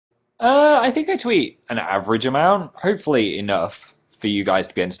I think I tweet an average amount, hopefully enough for you guys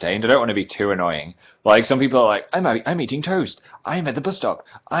to be entertained. I don't want to be too annoying. Like some people are like, I'm eating toast. I'm at the bus stop.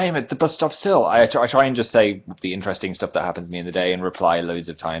 I'm at the bus stop still. I try and just say the interesting stuff that happens to me in the day and reply loads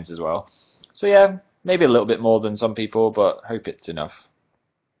of times as well. So yeah, maybe a little bit more than some people, but hope it's enough.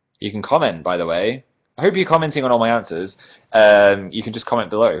 You can comment, by the way. I hope you're commenting on all my answers. You can just comment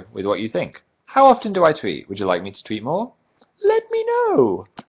below with what you think. How often do I tweet? Would you like me to tweet more? Let me know.